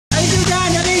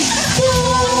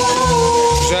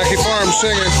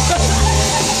Farm singing.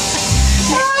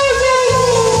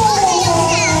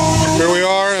 Here we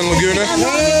are in Laguna.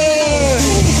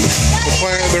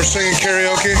 They're singing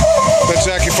karaoke. That's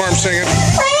Zachy Farm singing. The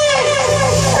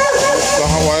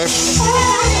hot wife.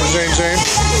 Zachy.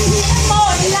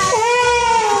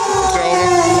 Tell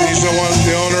them he's the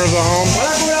owner of the home.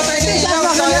 This is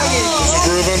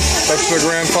Ruben. That's the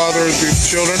grandfather of the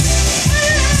children.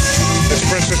 That's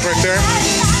Princess right there.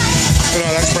 No,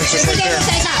 that's Princess right there.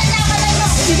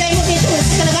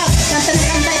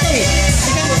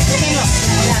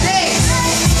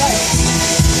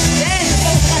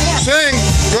 Sing!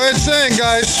 Go ahead, sing,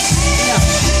 guys.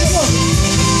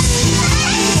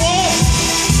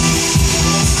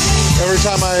 Every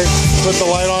time I put the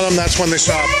light on them, that's when they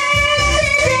stop.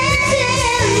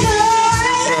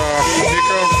 There's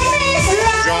Nico,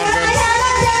 Jonathan,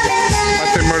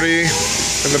 Ate Marie.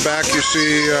 In the back, you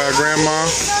see Grandma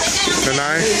and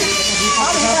I.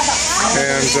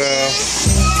 And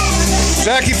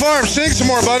Zachy Farm, sing some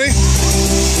more, buddy.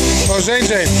 Oh, Zane.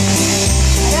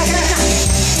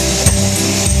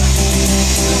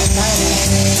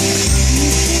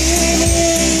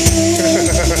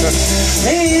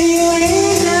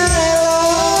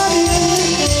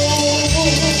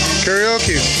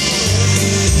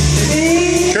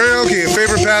 Karaoke, a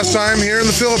favorite pastime here in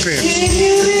the Philippines.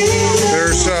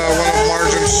 There's one of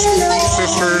Margin's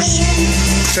sisters,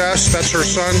 Tess, that's her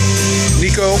son,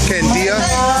 Nico Candia,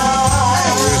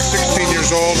 who is 16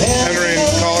 years old, entering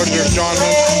college. There's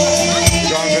Jonathan.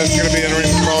 Jonathan's going to be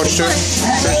entering college too.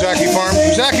 There's Zachy Farm.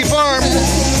 Zachy Farm!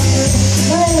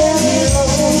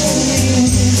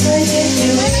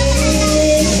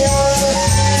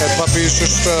 Had puppies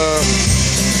just a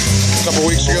couple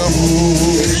weeks ago.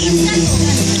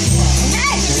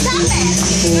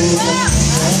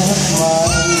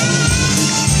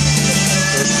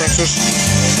 There's Princess.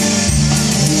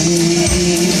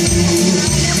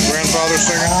 Grandfather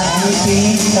singing. I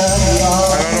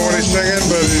don't know what he's singing,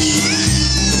 but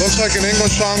it looks like an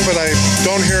English song, but I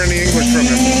don't hear any English from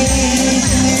him.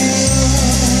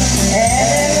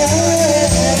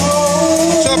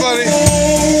 What's up, buddy?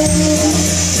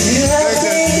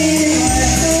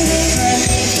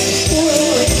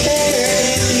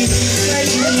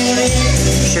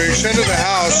 So you extend to the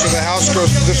house, so the house goes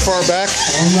this far back.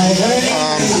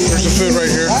 There's the food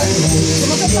right here.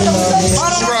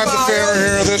 Describe the fare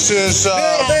here. This is some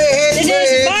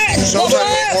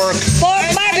type of pork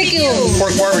barbecue.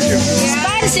 Pork barbecue.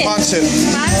 Pancit.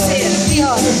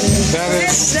 That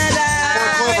is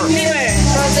pork liver.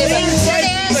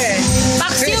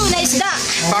 Paksiw na isda.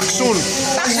 Paksun.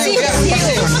 Paksiw.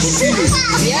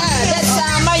 Yeah, that's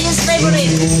Margin's favorite.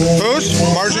 Who's?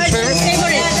 Margin's favorite?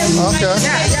 Okay.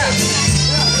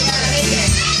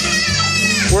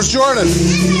 Where's Jordan?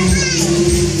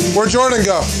 Where'd Jordan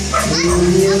go?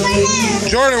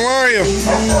 Jordan, where are you?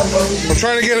 I'm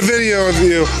trying to get a video of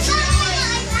you.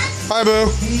 Hi, Boo.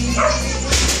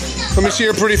 Let me see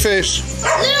your pretty face.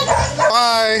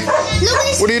 Hi.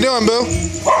 What are you doing, Boo?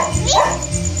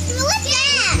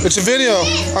 It's a video.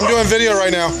 I'm doing video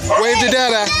right now. Wave to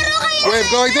Dada. Wave.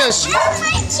 Go like this.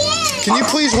 Can you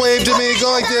please wave to me?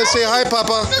 Go like this. Say hi,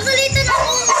 Papa.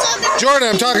 Jordan,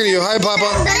 I'm talking to you. Hi,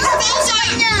 Papa.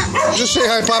 Just say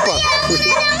hi, Papa.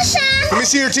 Let me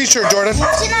see your t-shirt, Jordan.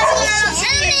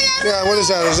 Yeah, what is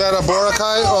that? Is that a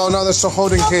Boracay? Oh, no, that's the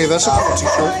Hoden Cave. That's a cool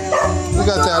t-shirt. We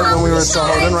got that when we were in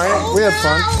Hoden, right? We had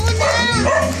fun.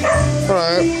 All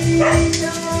right.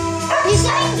 He's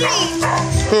angry.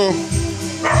 Who?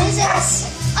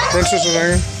 Princess is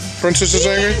angry? Princess is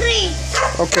angry?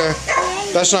 Okay.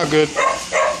 That's not good.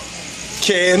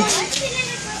 Can't.